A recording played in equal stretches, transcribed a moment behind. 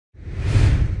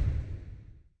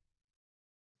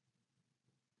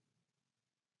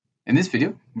In this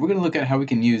video, we're going to look at how we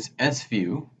can use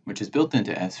SView, which is built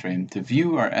into S-FRAME, to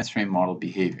view our S-FRAME model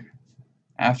behavior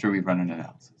after we run an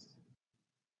analysis.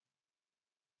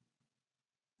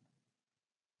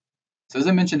 So as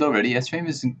I mentioned already, S-FRAME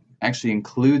actually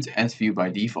includes SView by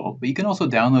default, but you can also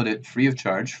download it free of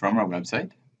charge from our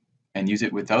website and use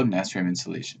it without an S-FRAME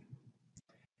installation.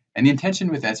 And the intention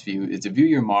with SView is to view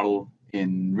your model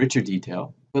in richer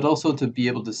detail, but also to be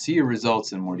able to see your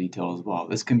results in more detail as well.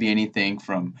 This can be anything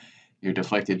from your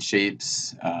deflected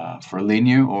shapes for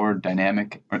linear or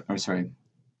dynamic,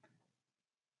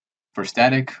 for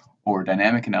static or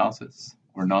dynamic analysis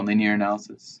or nonlinear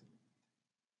analysis.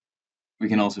 We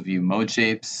can also view mode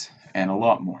shapes and a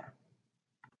lot more.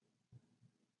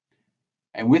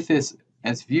 And with this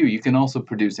SView, you can also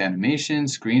produce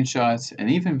animations, screenshots, and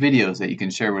even videos that you can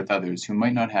share with others who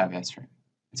might not have S-FRAME.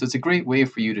 So it's a great way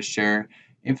for you to share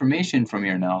information from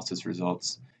your analysis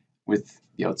results with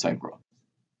the outside world.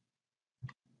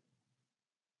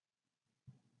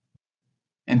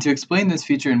 And to explain this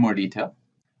feature in more detail,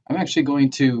 I'm actually going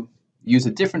to use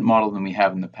a different model than we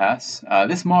have in the past.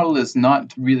 This model is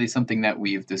not really something that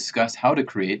we've discussed how to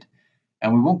create,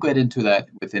 and we won't get into that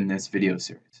within this video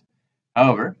series.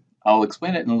 However, I'll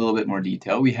explain it in a little bit more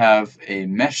detail. We have a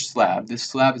mesh slab. This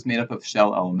slab is made up of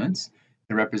shell elements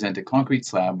that represent a concrete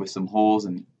slab with some holes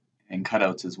and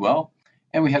cutouts as well,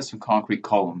 and we have some concrete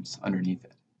columns underneath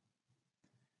it.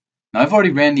 Now I've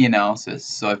already ran the analysis,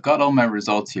 so I've got all my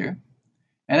results here,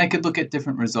 and I could look at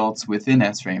different results within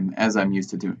S-FRAME as I'm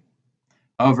used to doing.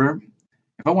 However,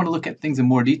 if I want to look at things in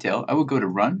more detail, I will go to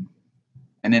Run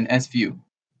and then SView.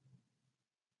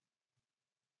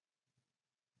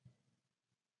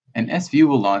 And SView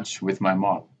will launch with my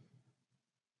model.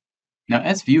 Now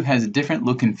SView has a different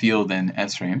look and feel than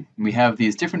S-FRAME. We have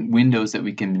these different windows that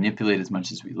we can manipulate as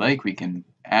much as we like. We can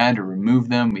add or remove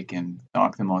them. We can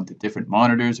dock them onto different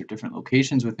monitors or different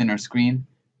locations within our screen.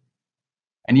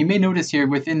 And you may notice here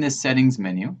within this settings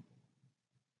menu,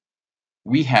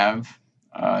 we have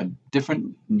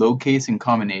different low case and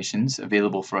combinations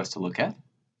available for us to look at.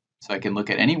 So I can look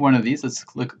at any one of these. Let's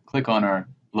click on our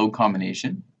load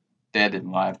combination, dead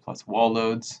and live plus wall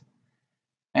loads.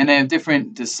 And I have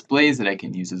different displays that I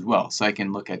can use as well. So I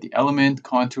can look at the element,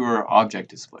 contour, or object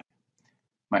display.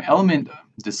 My element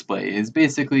display is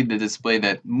basically the display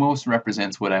that most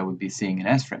represents what I would be seeing in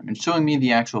S-FRAME and showing me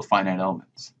the actual finite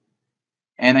elements.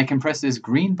 And I can press this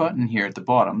green button here at the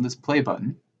bottom, this play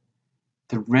button,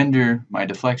 to render my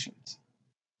deflections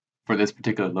for this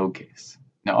particular load case.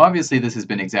 Now obviously this has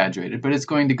been exaggerated, but it's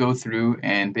going to go through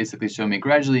and basically show me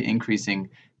gradually increasing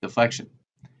deflection.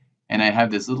 And I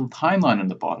have this little timeline on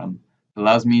the bottom that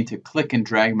allows me to click and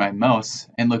drag my mouse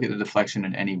and look at the deflection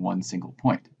at any one single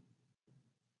point.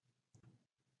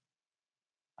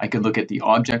 I could look at the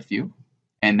object view,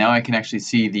 and now I can actually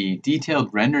see the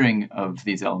detailed rendering of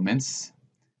these elements.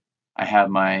 I have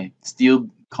my steel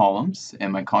columns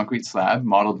and my concrete slab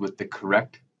modeled with the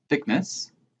correct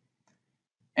thickness,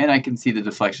 and I can see the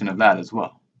deflection of that as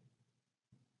well.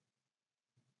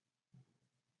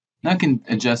 Now I can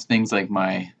adjust things like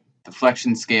my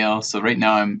deflection scale. So right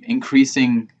now I'm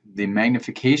increasing the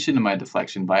magnification of my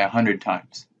deflection by 100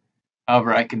 times.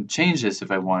 However, I can change this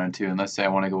if I wanted to, and let's say I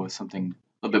want to go with something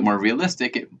a little bit more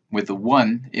realistic. With a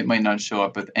 1, it might not show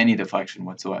up with any deflection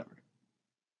whatsoever.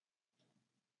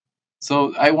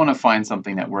 So I want to find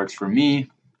something that works for me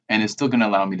and is still going to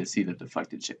allow me to see the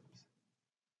deflected shapes.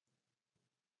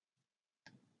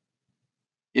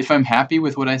 If I'm happy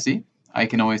with what I see, I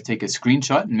can always take a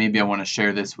screenshot, and maybe I want to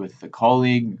share this with a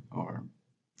colleague or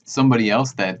somebody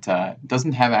else that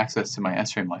doesn't have access to my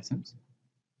S-FRAME license.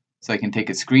 So I can take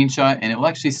a screenshot, and it will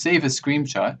actually save a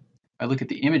screenshot. If I look at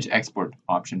the image export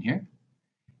option here,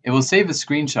 it will save a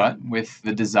screenshot with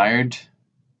the desired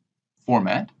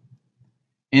format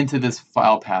into this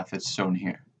file path that's shown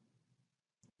here.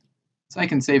 So I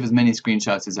can save as many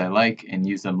screenshots as I like and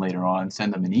use them later on,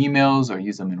 send them in emails or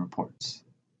use them in reports.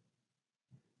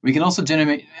 We can also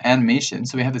generate animation.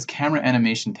 So we have this camera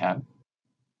animation tab.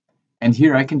 And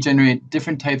here I can generate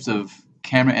different types of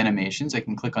camera animations. I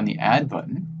can click on the add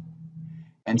button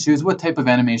and choose what type of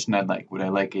animation I'd like. Would I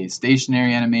like a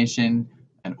stationary animation,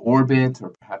 an orbit, or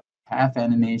perhaps path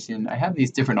animation? I have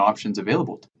these different options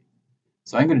available to me.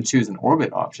 So I'm going to choose an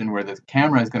orbit option where the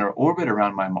camera is going to orbit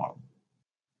around my model.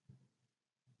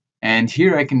 And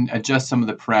here I can adjust some of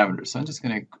the parameters. So I'm just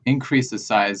going to increase the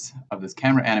size of this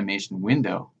camera animation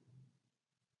window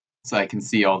so I can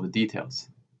see all the details.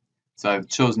 So I've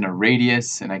chosen a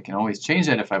radius, and I can always change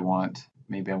that if I want.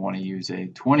 Maybe I want to use a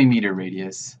 20-meter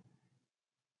radius,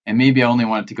 and maybe I only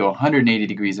want it to go 180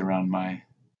 degrees around my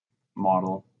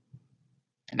model.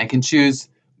 And I can choose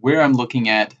where I'm looking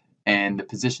at and the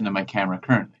position of my camera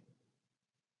currently.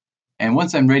 And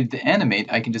once I'm ready to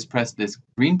animate, I can just press this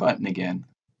green button again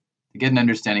to get an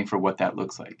understanding for what that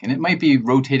looks like. And it might be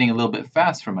rotating a little bit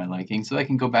fast for my liking, so I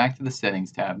can go back to the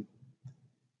Settings tab,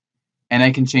 and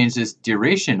I can change this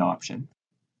duration option,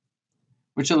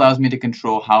 which allows me to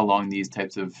control how long these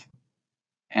types of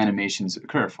animations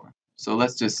occur for. So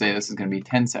let's just say this is going to be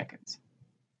 10 seconds.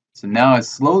 So now it's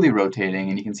slowly rotating,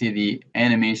 and you can see the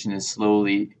animation is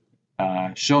slowly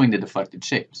showing the deflected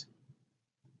shapes.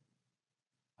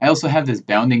 I also have this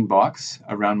bounding box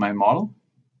around my model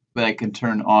that I can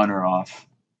turn on or off.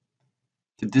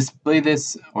 To display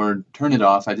this or turn it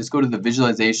off, I just go to the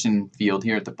visualization field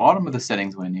here at the bottom of the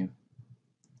settings menu,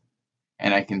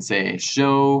 and I can say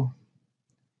show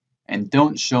and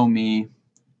don't show me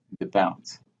the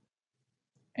bounds.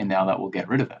 And now that will get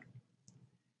rid of that.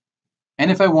 And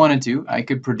if I wanted to, I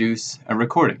could produce a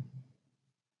recording.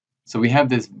 So we have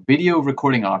this video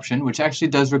recording option, which actually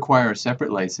does require a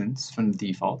separate license from the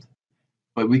default,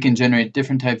 but we can generate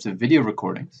different types of video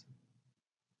recordings.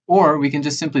 Or we can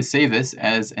just simply save this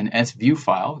as an SView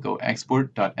file, go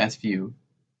export.sview,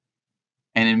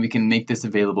 and then we can make this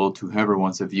available to whoever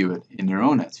wants to view it in their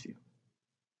own SView.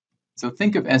 So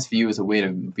think of SView as a way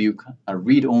to view a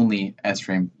read-only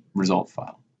S-FRAME result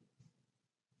file.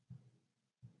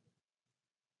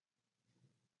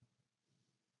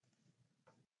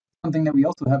 Something that we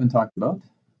also haven't talked about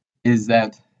is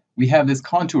that we have this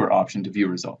contour option to view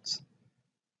results.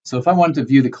 So if I wanted to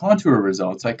view the contour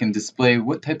results, I can display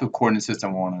what type of coordinate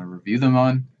system I want to review them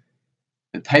on,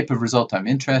 the type of result I'm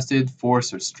interested,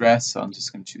 force or stress, so I'm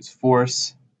just going to choose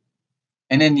force,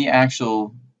 and then the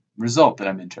actual result that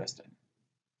I'm interested in.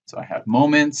 So I have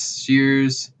moments,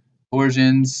 shears,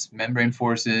 torsions, membrane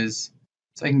forces,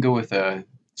 so I can go with a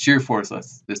shear force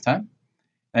this time.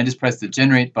 And I just press the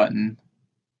generate button,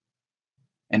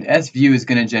 and SView is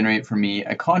going to generate for me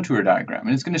a contour diagram,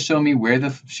 and it's going to show me where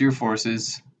the shear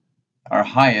forces are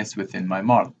highest within my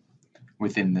model,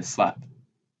 within this slab.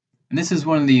 And this is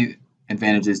one of the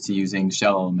advantages to using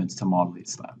shell elements to model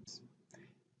these slabs.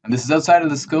 And this is outside of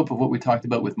the scope of what we talked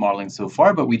about with modeling so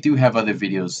far, but we do have other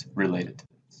videos related.